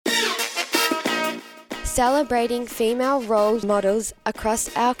Celebrating female role models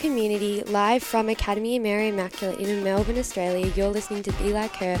across our community, live from Academy of Mary Immaculate in Melbourne, Australia. You're listening to Be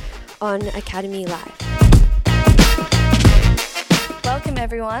Like Her on Academy Live. Welcome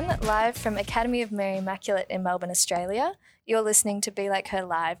everyone, live from Academy of Mary Immaculate in Melbourne, Australia. You're listening to Be Like Her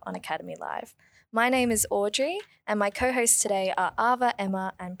live on Academy Live. My name is Audrey and my co-hosts today are Ava,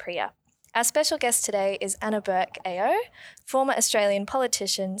 Emma and Priya. Our special guest today is Anna Burke AO, former Australian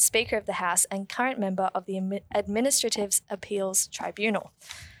politician, Speaker of the House and current member of the Administrative Appeals Tribunal.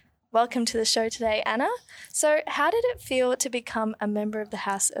 Welcome to the show today, Anna. So how did it feel to become a member of the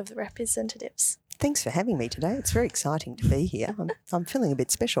House of Representatives? Thanks for having me today. It's very exciting to be here. I'm feeling a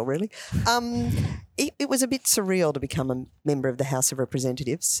bit special, really. It was a bit surreal to become a member of the House of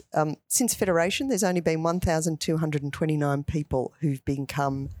Representatives. Since Federation, there's only been 1,229 people who've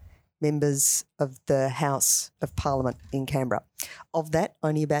become members of the House of Parliament in Canberra. Of that,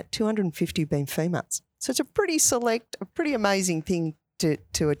 only about 250 have been females. So it's a pretty select, a pretty amazing thing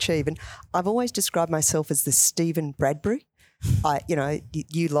to achieve. And I've always described myself as the Stephen Bradbury.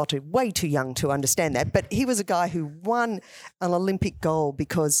 You lot are way too young to understand that, but he was a guy who won an Olympic gold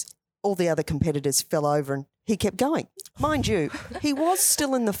because all the other competitors fell over and he kept going. Mind you, he was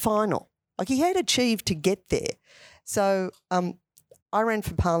still in the final. Like, he had achieved to get there. So I ran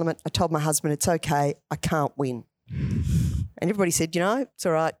for Parliament. I told my husband, it's okay, I can't win. And everybody said, it's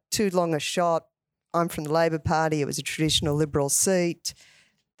all right, too long a shot. I'm from the Labor Party. It was a traditional Liberal seat.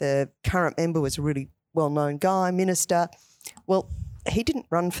 The current member was a really well-known guy, minister. Well, he didn't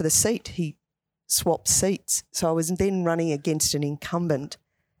run for the seat. He swapped seats. So I was then running against an incumbent.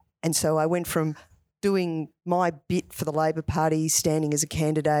 And so I went from doing my bit for the Labor Party, standing as a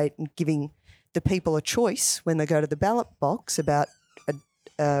candidate and giving the people a choice when they go to the ballot box about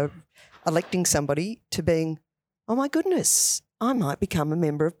electing somebody, to being, oh my goodness, I might become a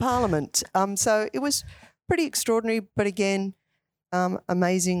member of Parliament. So it was pretty extraordinary, but again,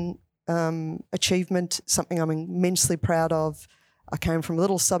 amazing achievement, something I'm immensely proud of. I came from a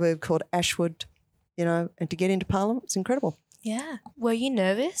little suburb called Ashwood, and to get into Parliament, it's incredible. Yeah. Were you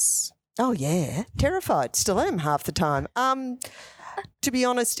nervous? Oh, yeah. Terrified. Still am half the time. To be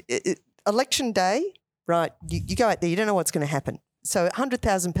honest, election day, right, you go out there, you don't know what's going to happen. So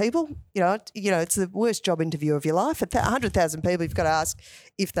 100,000 people, it's the worst job interview of your life. At 100,000 people, you've got to ask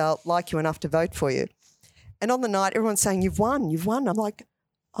if they'll like you enough to vote for you. And on the night, everyone's saying, you've won. I'm like,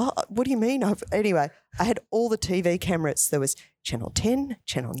 oh, what do you mean? Anyway, I had all the TV cameras. There was Channel 10,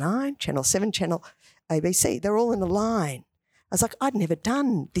 Channel 9, Channel 7, Channel ABC. They're all in a line. I was like, I'd never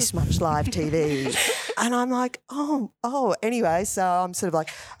done this much live TV. And I'm like, anyway, so I'm sort of like,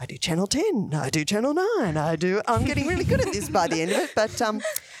 I do Channel 10, I do Channel 9, I'm getting really good at this by the end of it. But and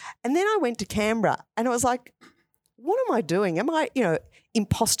then I went to Canberra and it was like, what am I doing? Am I,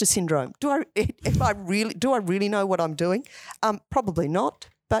 imposter syndrome? Do I really know what I'm doing? Probably not,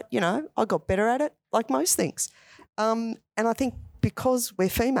 but, I got better at it like most things. And I think because we're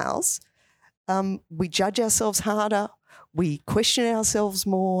females, we judge ourselves harder, we question ourselves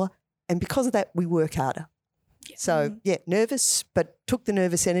more, and because of that, we work harder. Yeah. So, nervous, but took the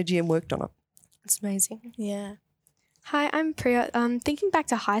nervous energy and worked on it. It's amazing. Yeah. Hi, I'm Priya. Thinking back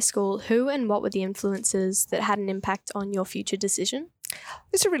to high school, who and what were the influences that had an impact on your future decision?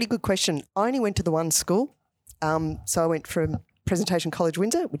 It's a really good question. I only went to the one school. So I went from Presentation College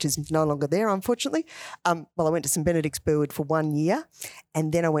Windsor, which is no longer there, unfortunately. I went to St Benedict's Burwood for 1 year,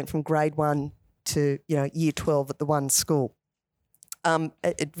 and then I went from grade 1 to, year 12 at the one school.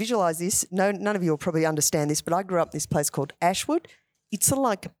 Visualise this. None of you will probably understand this, but I grew up in this place called Ashwood. It's sort of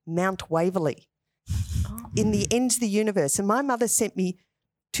like Mount Waverley in the ends of the universe. And my mother sent me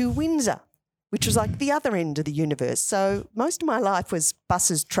to Windsor, which was like the other end of the universe. So most of my life was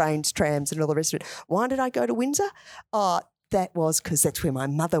buses, trains, trams and all the rest of it. Why did I go to Windsor? That was because that's where my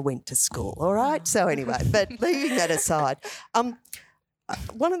mother went to school, all right? So anyway, but leaving that aside,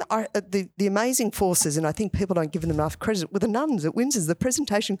 one of the amazing forces, and I think people don't give them enough credit, were the nuns at Windsor, the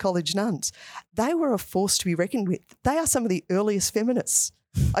Presentation College nuns. They were a force to be reckoned with. They are some of the earliest feminists.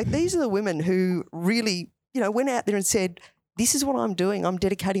 Like, these are the women who really, went out there and said, this is what I'm doing. I'm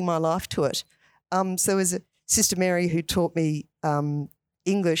dedicating my life to it. So there was a Sister Mary who taught me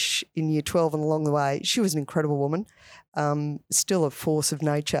English in year 12 and along the way. She was an incredible woman, still a force of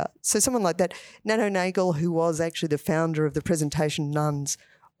nature. So someone like that, Nan O'Nagel, who was actually the founder of the Presentation Nuns,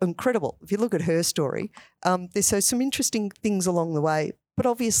 incredible. If you look at her story, there's some interesting things along the way. But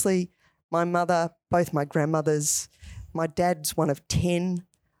obviously my mother, both my grandmothers, my dad's one of 10.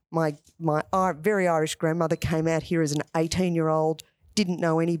 My very Irish grandmother came out here as an 18-year-old, didn't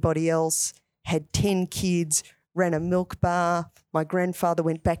know anybody else, had 10 kids, ran a milk bar. My grandfather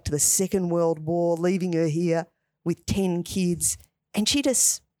went back to the Second World War, leaving her here with 10 kids, and she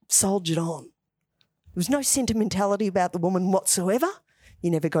just soldiered on. There was no sentimentality about the woman whatsoever.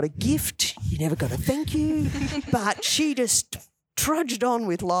 You never got a gift. You never got a thank you. But she just trudged on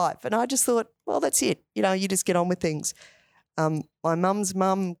with life. And I just thought, well, that's it. You know, you just get on with things. My mum's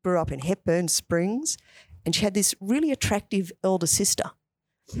mum grew up in Hepburn Springs, and she had this really attractive elder sister.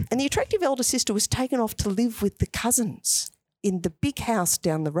 And the attractive elder sister was taken off to live with the cousins in the big house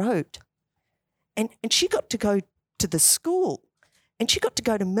down the road. And she got to go to the school, and she got to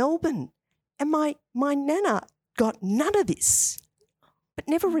go to Melbourne. And my nana got none of this, but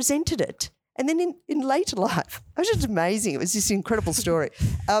never resented it. And then in later life, it was just amazing. It was this incredible story.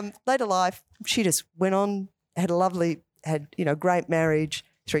 Later life, she just went on, had great marriage,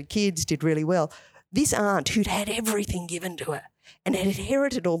 3 kids, did really well. This aunt who'd had everything given to her and had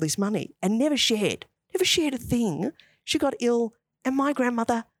inherited all this money and never shared a thing. She got ill, and my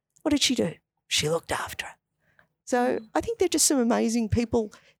grandmother, what did she do? She looked after her. So I think they're just some amazing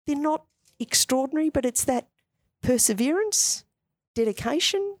people. They're not extraordinary, but it's that perseverance,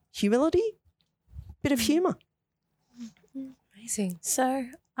 dedication, humility, bit of humour. Amazing. So,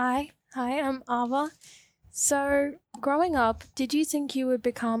 hi, I'm Ava. So, growing up, did you think you would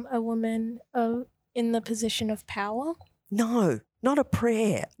become a woman in the position of power? No, not a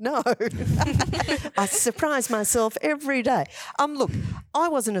prayer. No. I surprise myself every day. Look, I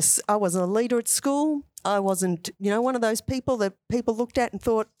wasn't a leader at school. I wasn't, one of those people that people looked at and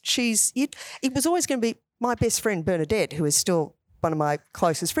thought she's it. It was always going to be my best friend Bernadette, who is still one of my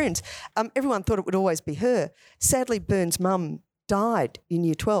closest friends. Everyone thought it would always be her. Sadly, Bern's mum died in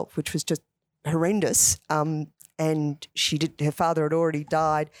year 12, which was just horrendous. And her father had already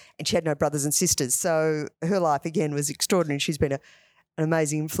died, and she had no brothers and sisters. So her life, again, was extraordinary. She's been an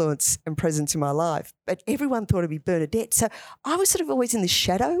amazing influence and presence in my life. But everyone thought it'd be Bernadette. So I was sort of always in the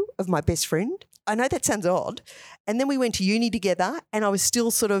shadow of my best friend. I know that sounds odd. And then we went to uni together, and I was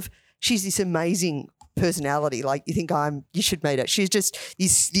still she's this amazing personality. Like, you think you should meet her. She's just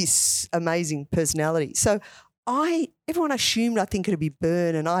this amazing personality. So everyone assumed I think it'd be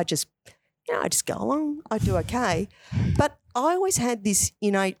Bern, and I just go along. I do okay. But I always had this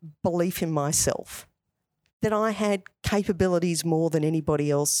innate belief in myself that I had capabilities more than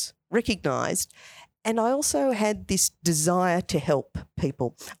anybody else recognised. And I also had this desire to help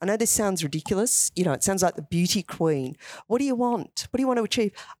people. I know this sounds ridiculous. It sounds like the beauty queen. What do you want? What do you want to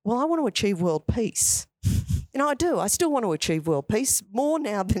achieve? Well, I want to achieve world peace. I do. I still want to achieve world peace more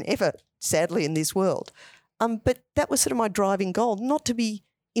now than ever, sadly, in this world. But that was sort of my driving goal, not to be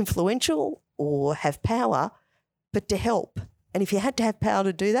influential or have power, but to help. And if you had to have power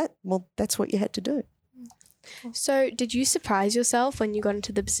to do that, well, that's what you had to do. So did you surprise yourself when you got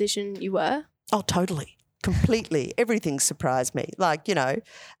into the position you were? Oh, totally. Completely. Everything surprised me. Like, I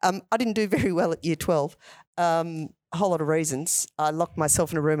didn't do very well at year 12. A whole lot of reasons. I locked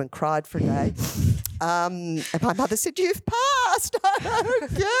myself in a room and cried for a day. And my mother said, "You've passed." I don't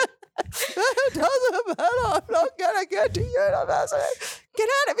care. It doesn't matter. I'm not going to get to university. Get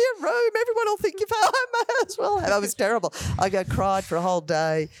out of your room. Everyone will think you failed. I may as well. And I was terrible. I cried for a whole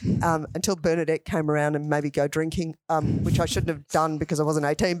day until Bernadette came around and maybe go drinking, which I shouldn't have done because I wasn't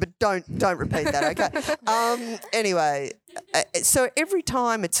 18. But don't repeat that, okay? Anyway, so every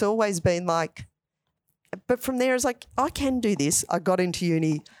time it's always been like, but from there it's like, I can do this. I got into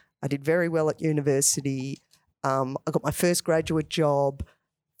uni. I did very well at university. I got my first graduate job.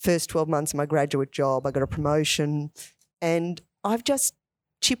 First 12 months of my graduate job, I got a promotion, and I've just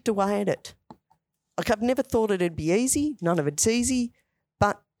chipped away at it. Like, I've never thought it'd be easy. None of it's easy.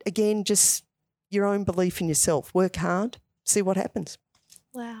 But again, just your own belief in yourself. Work hard, see what happens.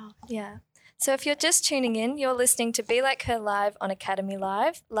 Wow. Yeah. So if you're just tuning in, you're listening to Be Like Her Live on Academy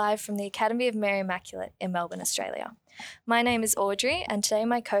Live from the Academy of Mary Immaculate in Melbourne, Australia. My name is Audrey, and today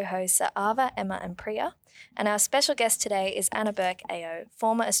my co-hosts are Ava, Emma and Priya. And our special guest today is Anna Burke AO,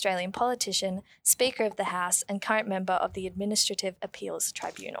 former Australian politician, Speaker of the House and current member of the Administrative Appeals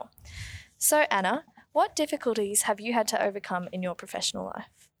Tribunal. So Anna, what difficulties have you had to overcome in your professional life?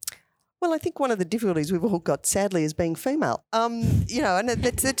 Well, I think one of the difficulties we've all got, sadly, is being female. And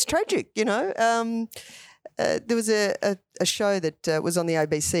that's tragic, There was a show that was on the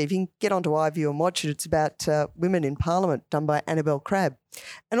ABC. If you can get onto iView and watch it, it's about women in Parliament, done by Annabelle Crabb.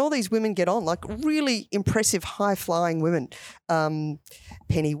 And all these women get on, like really impressive, high-flying women.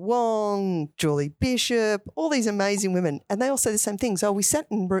 Penny Wong, Julie Bishop, all these amazing women. And they all say the same things. Oh, we sat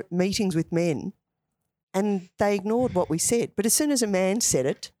in meetings with men and they ignored what we said. But as soon as a man said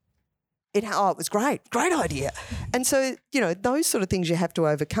it, it was great idea. And so, those sort of things you have to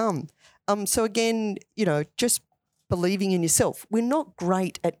overcome. So again, just believing in yourself. We're not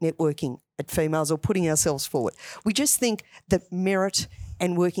great at networking at females or putting ourselves forward. We just think that merit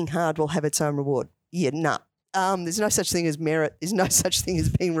and working hard will have its own reward. Yeah, no. There's no such thing as merit. There's no such thing as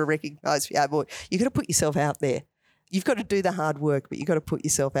being recognised for your hard work. You've got to put yourself out there. You've got to do the hard work, but you've got to put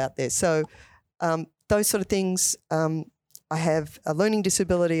yourself out there. So those sort of things, I have a learning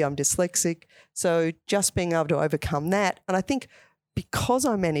disability. I'm dyslexic. So just being able to overcome that. And I think because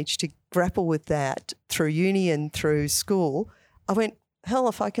I managed to grapple with that through uni and through school, I went, hell,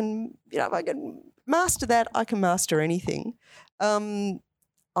 if I can master that, I can master anything.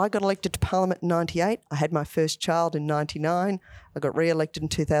 I got elected to Parliament in 98. I had my first child in 99. I got re-elected in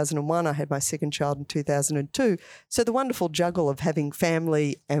 2001. I had my second child in 2002. So the wonderful juggle of having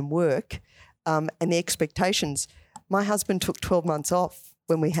family and work and the expectations. My husband took 12 months off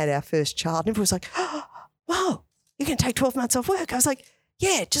when we had our first child. And everyone was like, oh, wow, you can take 12 months off work. I was like,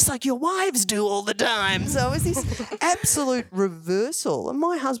 yeah, just like your wives do all the time. So it was this absolute reversal. And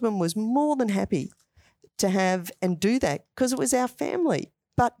my husband was more than happy to have and do that because it was our family.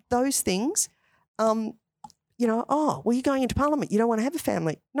 But those things, oh, well, you're going into Parliament. You don't want to have a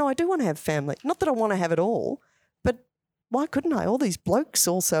family. No, I do want to have a family. Not that I want to have it all, but why couldn't I? All these blokes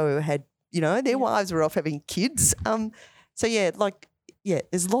also had, their wives were off having kids. There's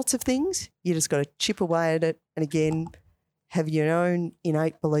lots of things. You just got to chip away at it and, again, have your own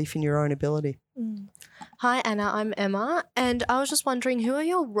innate belief in your own ability. Mm. Hi, Anna. I'm Emma. And I was just wondering, who are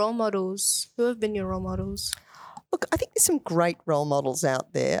your role models? Who have been your role models? Look, I think there's some great role models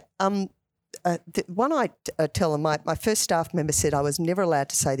out there. The one I tell them, my first staff member said I was never allowed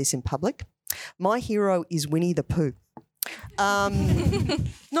to say this in public. My hero is Winnie the Pooh.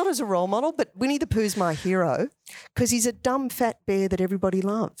 Not as a role model, but Winnie the Pooh's my hero because he's a dumb fat bear that everybody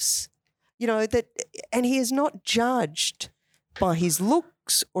loves. And he is not judged by his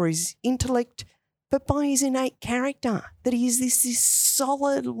looks or his intellect, but by his innate character, that he is this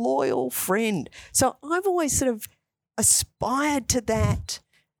solid, loyal friend. So I've always sort of aspired to that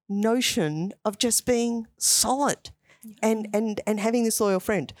notion of just being solid and having this loyal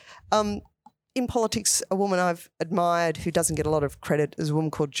friend. In politics, a woman I've admired who doesn't get a lot of credit is a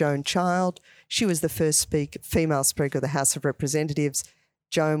woman called Joan Child. She was the first female Speaker of the House of Representatives.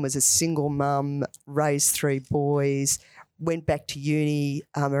 Joan was a single mum, raised 3 boys, went back to uni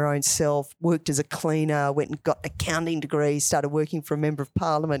her own self, worked as a cleaner, went and got an accounting degree, started working for a member of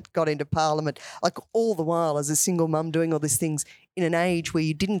Parliament, got into Parliament, like all the while as a single mum doing all these things in an age where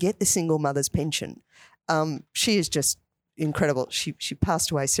you didn't get the single mother's pension. She is just incredible. She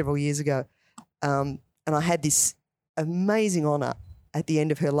passed away several years ago. And I had this amazing honour at the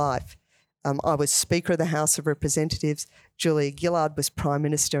end of her life. I was Speaker of the House of Representatives, Julia Gillard was Prime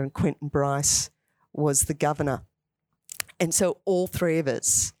Minister, and Quentin Bryce was the Governor. And so all 3 of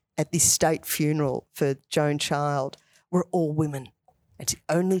us at this state funeral for Joan Child were all women. It's the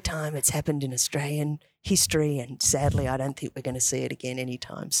only time it's happened in Australian history, and sadly I don't think we're going to see it again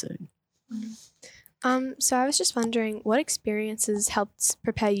anytime soon. So I was just wondering, what experiences helped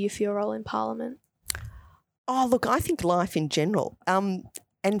prepare you for your role in Parliament? Oh, look, I think life in general. And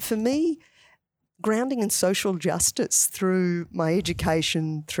for me, grounding in social justice through my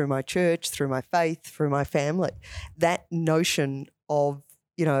education, through my church, through my faith, through my family, that notion of,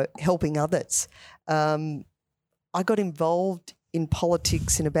 helping others. I got involved in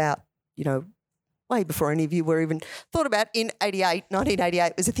politics in about, way before any of you were even thought about. In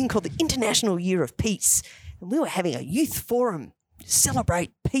 1988, was a thing called the International Year of Peace. And we were having a youth forum to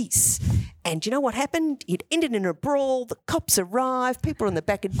celebrate peace. And you know what happened? It ended in a brawl. The cops arrived. People were in the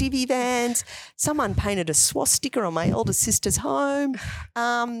back of divvy vans. Someone painted a swastika on my elder sister's home.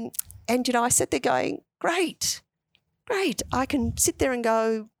 And, I sat there going, great. I can sit there and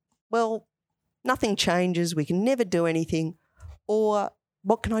go, well, nothing changes. We can never do anything. Or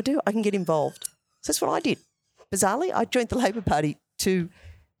what can I do? I can get involved. So that's what I did. Bizarrely, I joined the Labor Party to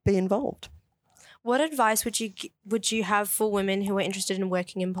be involved. What advice would you have for women who are interested in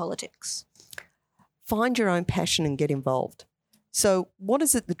working in politics? Find your own passion and get involved. So what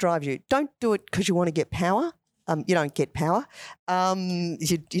is it that drives you? Don't do it because you want to get power. You don't get power.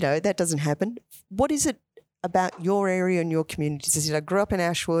 That doesn't happen. What is it about your area and your community? I grew up in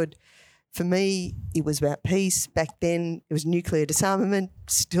Ashwood. For me, it was about peace. Back then, it was nuclear disarmament,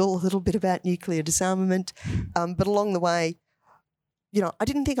 still a little bit about nuclear disarmament. But along the way, I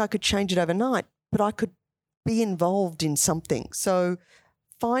didn't think I could change it overnight, but I could be involved in something. So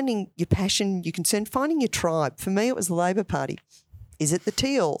finding your passion, your concern, finding your tribe. For me, it was the Labor Party. Is it the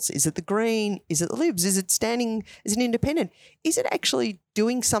Teals? Is it the Green? Is it the Libs? Is it standing as an independent? Is it actually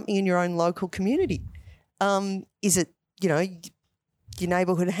doing something in your own local community? Is it, your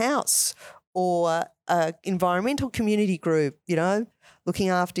neighbourhood house or a environmental community group, looking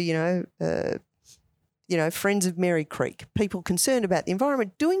after, Friends of Mary Creek, people concerned about the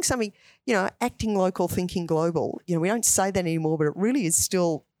environment, doing something, acting local, thinking global. We don't say that anymore, but it really is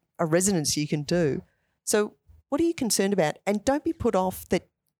still a resonance you can do. So what are you concerned about? And don't be put off that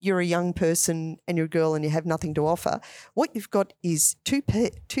you're a young person and you're a girl and you have nothing to offer. What you've got is 2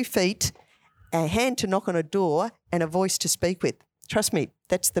 feet, a hand to knock on a door and a voice to speak with. Trust me,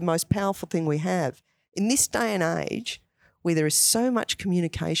 that's the most powerful thing we have. In this day and age where there is so much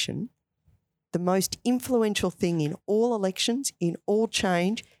communication, the most influential thing in all elections, in all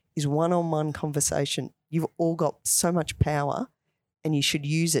change, is one-on-one conversation. You've all got so much power and you should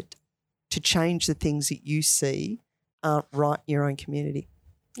use it to change the things that you see aren't right in your own community.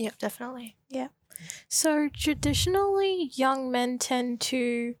 Yeah, definitely. Yeah. So traditionally, young men tend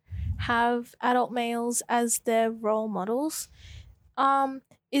to have adult males as their role models.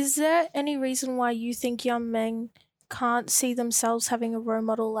 Is there any reason why you think young men can't see themselves having a role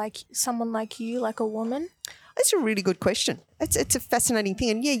model like someone like you, like a woman? That's a really good question. It's a fascinating thing.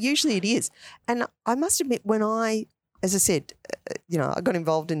 And, yeah, usually it is. And I must admit, when as I said, I got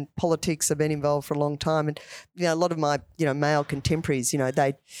involved in politics. I've been involved for a long time, and a lot of my male contemporaries,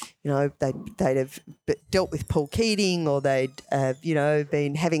 they'd have dealt with Paul Keating, or they'd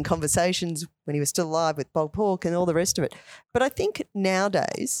been having conversations when he was still alive with Bob Hawke and all the rest of it. But I think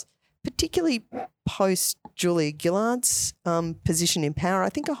nowadays, particularly post Julia Gillard's position in power, I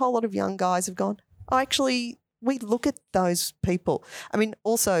think a whole lot of young guys have gone, actually, we look at those people. I mean,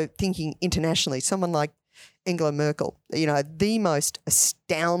 also thinking internationally, someone like Angela Merkel, the most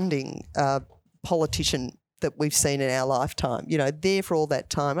astounding politician that we've seen in our lifetime, there for all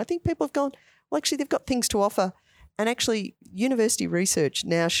that time. I think people have gone, well, actually, they've got things to offer. And actually, university research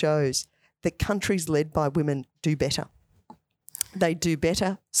now shows that countries led by women do better. They do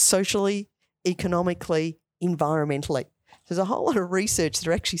better socially, economically, environmentally. There's a whole lot of research that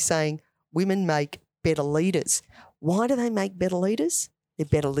are actually saying women make better leaders. Why do they make better leaders? They're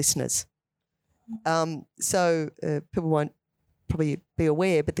better listeners. So people won't probably be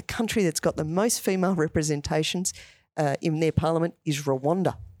aware, but the country that's got the most female representations in their parliament is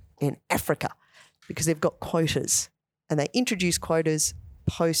Rwanda in Africa, because they've got quotas, and they introduced quotas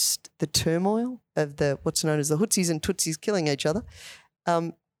post the turmoil of what's known as the Hutsis and Tutsis killing each other.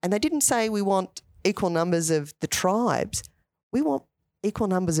 And they didn't say we want equal numbers of the tribes. We want equal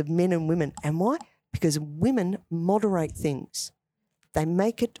numbers of men and women. And why? Because women moderate things. They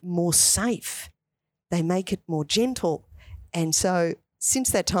make it more safe. They make it more gentle. And so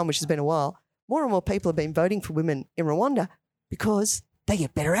since that time, which has been a while, more and more people have been voting for women in Rwanda because they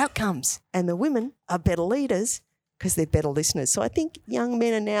get better outcomes. And the women are better leaders because they're better listeners. So I think young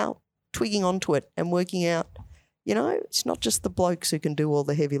men are now twigging onto it and working out, it's not just the blokes who can do all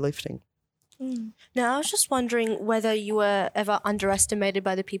the heavy lifting. Now, I was just wondering whether you were ever underestimated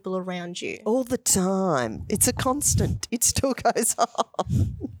by the people around you. All the time. It's a constant. It still goes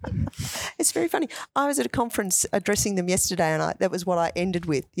on. It's very funny. I was at a conference addressing them yesterday, and that was what I ended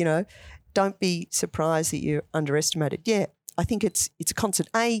with, don't be surprised that you're underestimated. Yeah, I think it's a constant.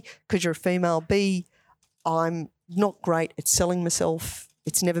 A, because you're a female. B, I'm not great at selling myself.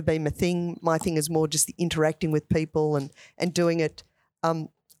 It's never been my thing. My thing is more just the interacting with people and doing it.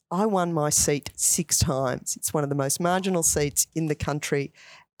 I won my seat 6 times. It's one of the most marginal seats in the country.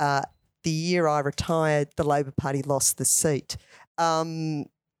 The year I retired, the Labor Party lost the seat. It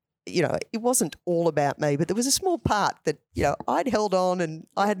wasn't all about me, but there was a small part that, I'd held on, and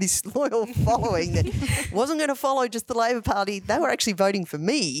I had this loyal following that wasn't going to follow just the Labor Party. They were actually voting for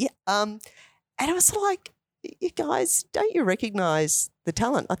me. And I was like, you guys, don't you recognise the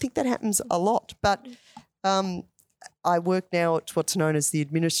talent? I think that happens a lot. But I work now at what's known as the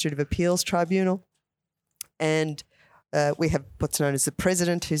Administrative Appeals Tribunal, and we have what's known as the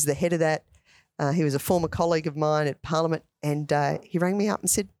President, who's the head of that. He was a former colleague of mine at Parliament, and he rang me up and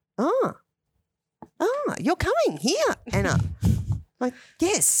said, you're coming here, Anna. I'm like,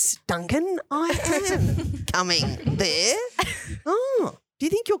 yes, Duncan, I am coming there. Do you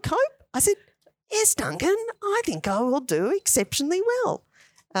think you'll cope? I said, yes, Duncan, I think I will do exceptionally well.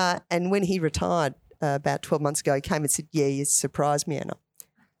 And when he retired, about 12 months ago, he came and said, yeah, you surprised me, Anna.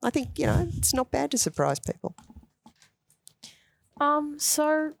 I think, it's not bad to surprise people.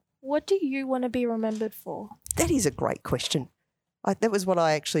 So what do you want to be remembered for? That is a great question. That was what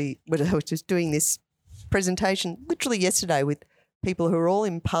I actually, when I was just doing this presentation literally yesterday with people who are all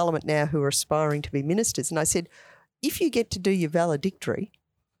in Parliament now who are aspiring to be ministers. And I said, if you get to do your valedictory,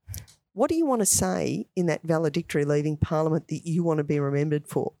 what do you want to say in that valedictory leaving Parliament that you want to be remembered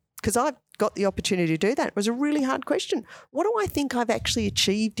for? Because I've got the opportunity to do that. It was a really hard question. What do I think I've actually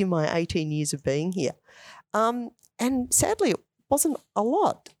achieved in my 18 years of being here? And sadly, it wasn't a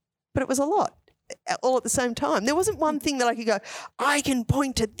lot, but it was a lot all at the same time. There wasn't one thing that I could go, I can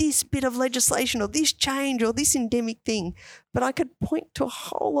point to this bit of legislation or this change or this endemic thing, but I could point to a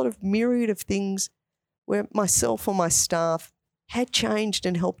whole lot of myriad of things where myself or my staff had changed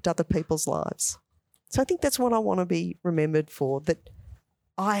and helped other people's lives. So I think that's what I want to be remembered for, that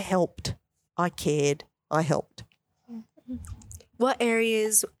I helped, I cared, I helped. What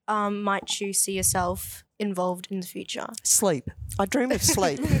areas might you see yourself involved in the future? Sleep. I dream of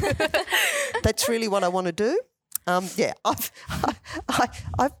sleep. That's really what I want to do. I've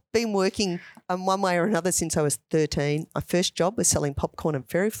been working one way or another since I was 13. My first job was selling popcorn and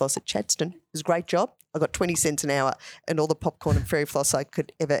fairy floss at Chadstone. It was a great job. I got 20 cents an hour and all the popcorn and fairy floss I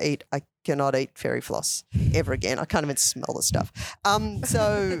could ever eat. I cannot eat fairy floss ever again. I can't even smell the stuff.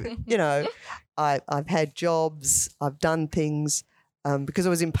 I've had jobs. I've done things. Because I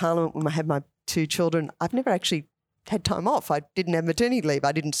was in Parliament when I had my 2 children, I've never actually had time off. I didn't have maternity leave.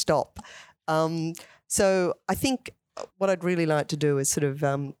 I didn't stop. So I think what I'd really like to do is sort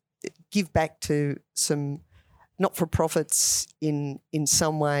of give back to some not-for-profits in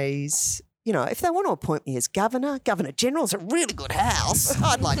some ways. You know, if they want to appoint me as Governor General's a really good house.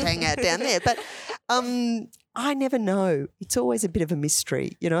 I'd like to hang out down there. But I never know. It's always a bit of a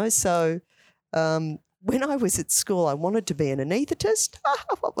mystery, you know. So when I was at school, I wanted to be an anaesthetist.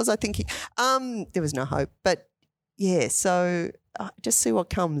 What was I thinking? There was no hope. But, yeah, so just see what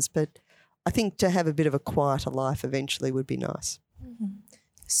comes. But I think to have a bit of a quieter life eventually would be nice.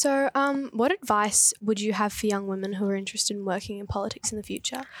 So what advice would you have for young women who are interested in working in politics in the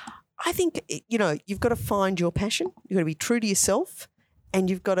future? I think, you know, you've got to find your passion. You've got to be true to yourself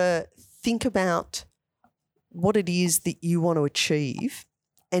and you've got to think about what it is that you want to achieve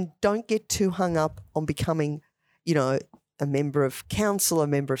and don't get too hung up on becoming, you know, a member of council, a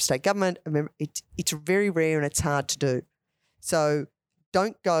member of state government. It's very rare and it's hard to do. So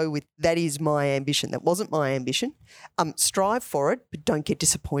don't go with that is my ambition. That wasn't my ambition. Strive for it, but don't get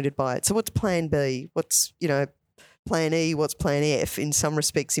disappointed by it. So what's plan B? What's, you know, plan E? What's plan F in some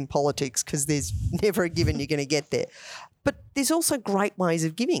respects in politics, because there's never a given you're going to get there. But there's also great ways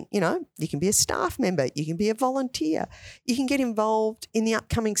of giving. You know, you can be a staff member. You can be a volunteer. You can get involved in the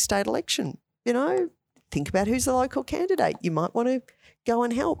upcoming state election. You know, think about who's the local candidate. You might want to go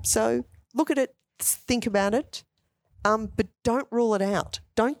and help. So look at it, think about it. But don't rule it out.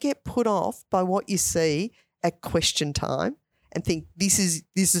 Don't get put off by what you see at question time and think this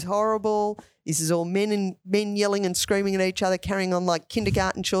is horrible. This is all men yelling and screaming at each other, carrying on like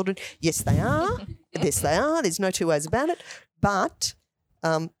kindergarten children. Yes, they are. Yes, they are. There's no two ways about it. But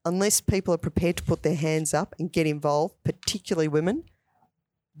unless people are prepared to put their hands up and get involved, particularly women,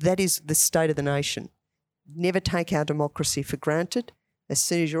 that is the state of the nation. Never take our democracy for granted. As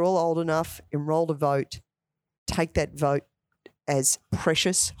soon as you're all old enough, enrol to vote. Take that vote as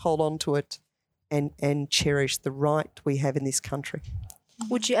precious, hold on to it and cherish the right we have in this country.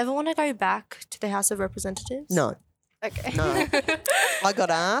 Would you ever want to go back to the House of Representatives? No. Okay. No. I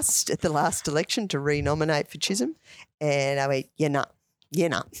got asked at the last election to re-nominate for Chisholm and I went, yeah, no.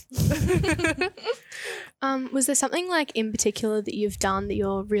 Was there something like in particular that you've done that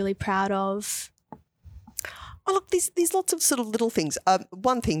you're really proud of? Oh, look, there's lots of sort of little things.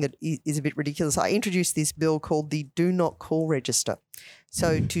 One thing that is a bit ridiculous, I introduced this bill called the Do Not Call Register.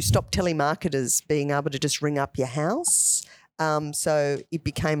 So to stop telemarketers being able to just ring up your house. So it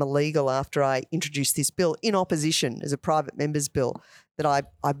became illegal after I introduced this bill in opposition as a private member's bill that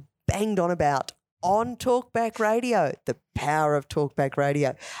I banged on about on Talkback Radio, the power of Talkback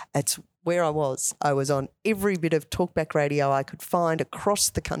Radio. That's where I was. I was on every bit of Talkback Radio I could find across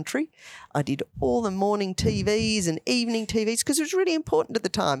the country. I did all the morning TVs and evening TVs because it was really important at the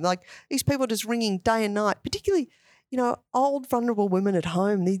time. Like these people just ringing day and night, particularly, you know, old vulnerable women at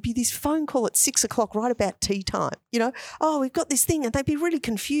home. There'd be this phone call at 6 o'clock right about tea time, you know, oh, we've got this thing, and they'd be really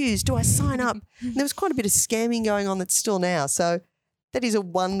confused. Do I sign up? And there was quite a bit of scamming going on that's still now. So that is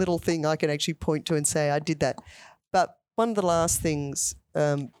one little thing I can actually point to and say I did that. But one of the last things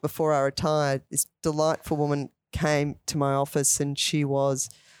before I retired, this delightful woman came to my office and she was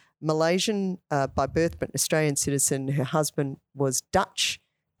Malaysian by birth but an Australian citizen. Her husband was Dutch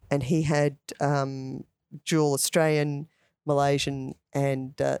and he had dual Australian, Malaysian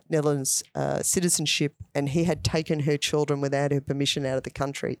and Netherlands citizenship, and he had taken her children without her permission out of the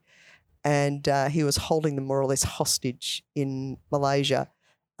country, and he was holding them more or less hostage in Malaysia.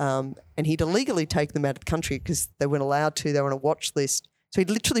 And he'd illegally taken them out of the country because they weren't allowed to. They were on a watch list. So he'd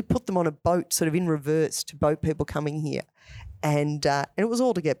literally put them on a boat sort of in reverse to boat people coming here. And it was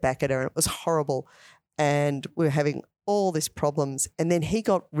all to get back at her, and it was horrible. And we were having all these problems. And then he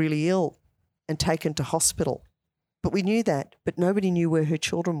got really ill and taken to hospital. But we knew that, but nobody knew where her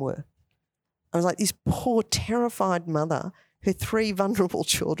children were. I was like, this poor, terrified mother, her 3 vulnerable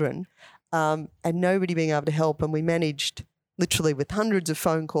children, and nobody being able to help. And we managed literally with hundreds of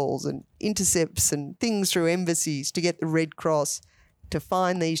phone calls and intercepts and things through embassies to get the Red Cross to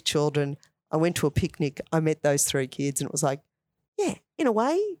find these children. I went to a picnic. I met those 3 kids, and it was like, yeah, in a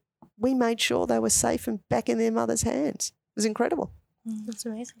way, we made sure they were safe and back in their mother's hands. It was incredible. That's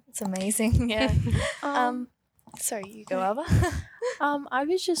amazing. It's amazing. Yeah. Sorry, you go, Alba. I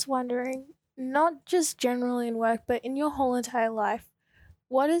was just wondering, not just generally in work, but in your whole entire life,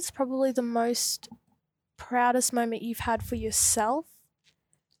 what is probably the most proudest moment you've had for yourself?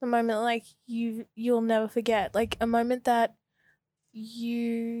 The moment like you'll never forget, like a moment that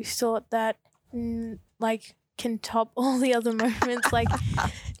you thought that like can top all the other moments, like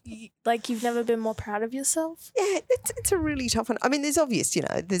you've never been more proud of yourself? Yeah, it's a really tough one. I mean, there's obvious,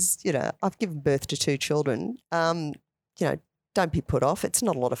 I've given birth to 2 children. Don't be put off. It's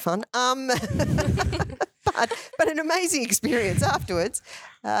not a lot of fun. But an amazing experience afterwards.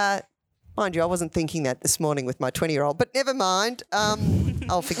 Mind you, I wasn't thinking that this morning with my 20-year-old, but never mind.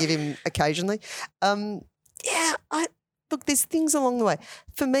 I'll forgive him occasionally. Look, there's things along the way.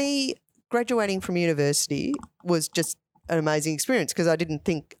 For me, graduating from university was just an amazing experience because I didn't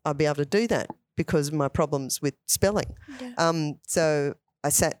think I'd be able to do that because of my problems with spelling. Yeah. So I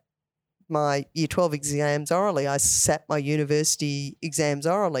sat my Year 12 exams orally. I sat my university exams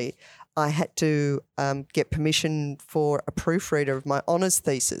orally. I had to get permission for a proofreader of my honours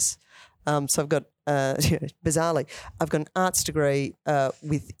thesis. So I've got, bizarrely, I've got an arts degree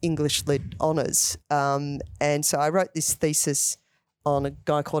with English-lit honours. And so I wrote this thesis on a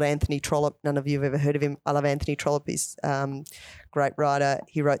guy called Anthony Trollope. None of you have ever heard of him. I love Anthony Trollope. He's a great writer.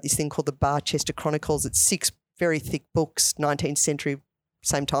 He wrote this thing called the Barchester Chronicles. It's 6 very thick books, 19th century,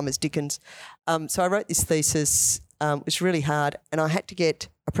 same time as Dickens. So I wrote this thesis. It was really hard, and I had to get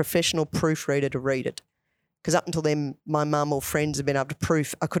a professional proofreader to read it because up until then my mum or friends had been able to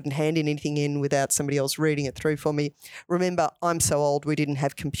proof. I couldn't hand anything in without somebody else reading it through for me. Remember, I'm so old, we didn't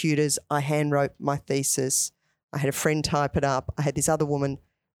have computers. I hand wrote my thesis. I had a friend type it up. I had this other woman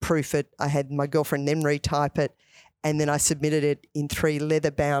proof it. I had my girlfriend then retype it, and then I submitted it in 3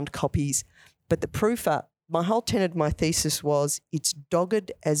 leather-bound copies. But the proofer, my whole tenet of my thesis was it's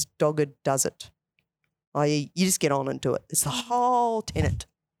dogged as dogged does it, i.e. you just get on and do it. It's the whole tenet,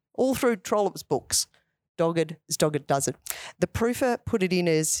 all through Trollope's books. Dogged as dogged does it. The proofer put it in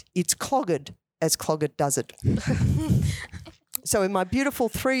as it's clogged as clogged does it. So in my beautiful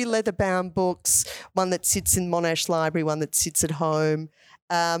 3 leather-bound books, one that sits in Monash Library, one that sits at home,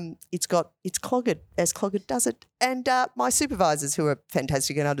 it's clogged as clogged does it. And my supervisors, who are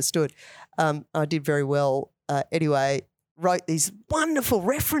fantastic and understood, I did very well anyway, wrote these wonderful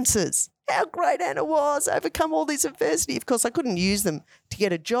references. How great Anna was, overcome all this adversity. Of course, I couldn't use them to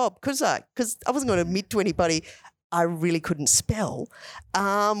get a job because I wasn't going to admit to anybody I really couldn't spell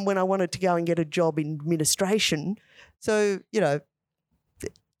when I wanted to go and get a job in administration. So,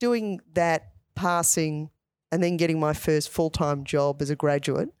 doing that, passing, and then getting my first full-time job as a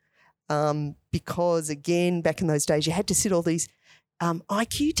graduate because, again, back in those days, you had to sit all these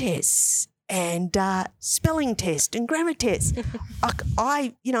IQ tests and spelling test and grammar tests.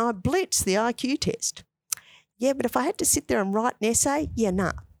 I blitzed the IQ test. Yeah, but if I had to sit there and write an essay,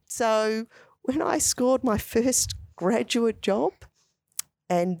 nah. So when I scored my first graduate job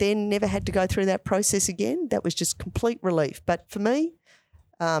and then never had to go through that process again, that was just complete relief. But for me,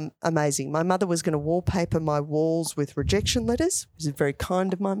 amazing. My mother was going to wallpaper my walls with rejection letters, which is very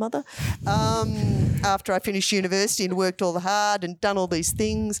kind of my mother, after I finished university and worked all hard and done all these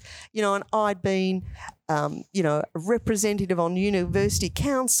things, and I'd been, a representative on university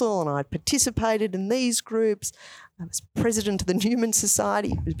council and I'd participated in these groups. I was president of the Newman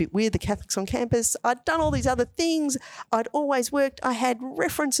Society. It was a bit weird, the Catholics on campus. I'd done all these other things. I'd always worked. I had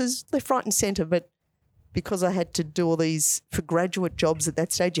references left, right and centre, but because I had to do all these, for graduate jobs at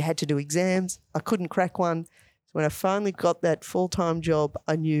that stage, you had to do exams. I couldn't crack one. So when I finally got that full-time job,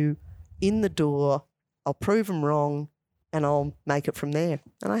 I knew in the door, I'll prove them wrong and I'll make it from there.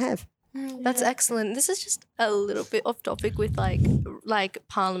 And I have. That's excellent. This is just a little bit off topic with like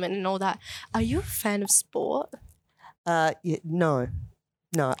Parliament and all that. Are you a fan of sport? No.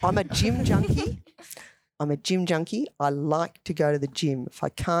 I'm a gym junkie. I like to go to the gym. If I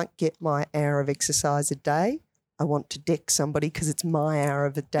can't get my hour of exercise a day, I want to deck somebody because it's my hour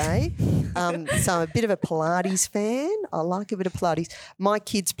of the day. So I'm a bit of a Pilates fan. I like a bit of Pilates. My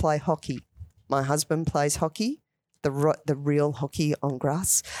kids play hockey. My husband plays hockey. the real hockey on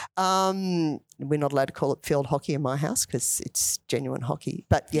grass. We're not allowed to call it field hockey in my house because it's genuine hockey.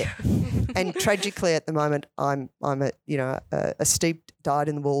 But yeah, and tragically at the moment, I'm a steeped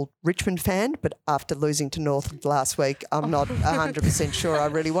dyed-in-the-wool Richmond fan. But after losing to North last week, I'm not 100% sure I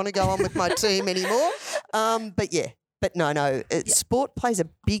really want to go on with my team anymore. But yeah, but no, sport plays a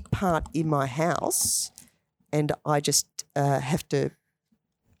big part in my house, and I just have to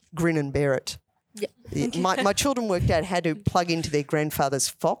grin and bear it. Yeah. My children worked out how to plug into their grandfather's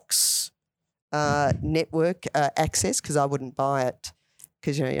Fox network access because I wouldn't buy it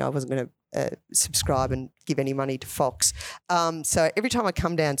because I wasn't going to subscribe and give any money to Fox. So every time I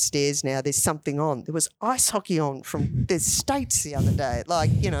come downstairs now, there's something on. There was ice hockey on from the States the other day,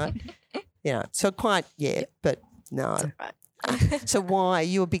 So quite but no. That's all right. So why are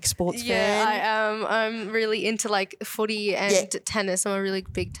you a big sports fan? Yeah, I am. I'm really into like footy and tennis. I'm a really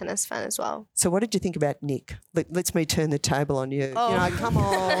big tennis fan as well. So what did you think about Nick? Let's me turn the table on you. Oh. Come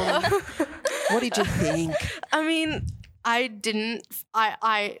on. What did you think? I mean, I didn't.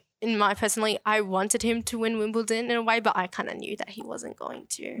 I wanted him to win Wimbledon in a way, but I kind of knew that he wasn't going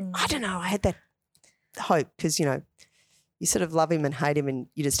to. I don't know. I had that hope because you sort of love him and hate him, and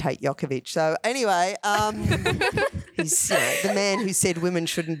you just hate Djokovic. So anyway, he's the man who said women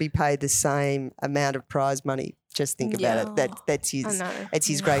shouldn't be paid the same amount of prize money. Just think about it. That's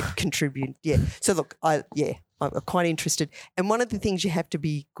his great contribute. Yeah. So look, I'm quite interested. And one of the things you have to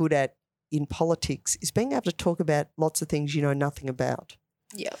be good at in politics is being able to talk about lots of things you know nothing about.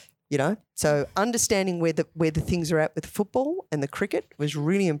 Yeah. So understanding where the things are at with football and the cricket was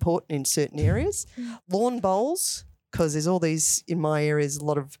really important in certain areas. Lawn bowls. Because there's all these, in my areas, a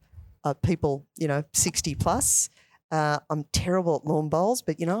lot of people, 60 plus. I'm terrible at lawn bowls,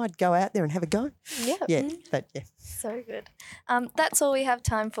 but, I'd go out there and have a go. Yeah. Yeah, but yeah. So good. That's all we have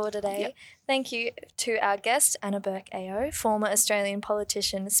time for today. Yep. Thank you to our guest, Anna Burke AO, former Australian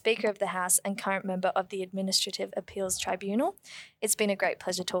politician, Speaker of the House and current member of the Administrative Appeals Tribunal. It's been a great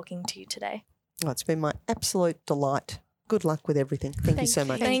pleasure talking to you today. Oh, it's been my absolute delight. Good luck with everything. Thank you so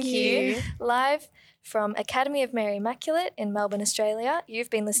much. Thank you. Live from Academy of Mary Immaculate in Melbourne, Australia,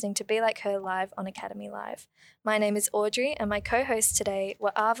 you've been listening to Be Like Her live on Academy Live. My name is Audrey and my co-hosts today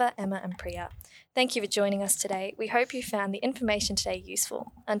were Ava, Emma and Priya. Thank you for joining us today. We hope you found the information today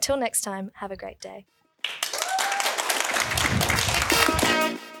useful. Until next time, have a great day.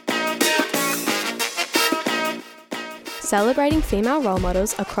 Celebrating female role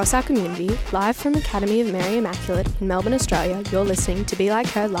models across our community, live from Academy of Mary Immaculate in Melbourne, Australia, you're listening to Be Like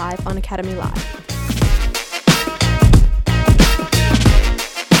Her live on Academy Live.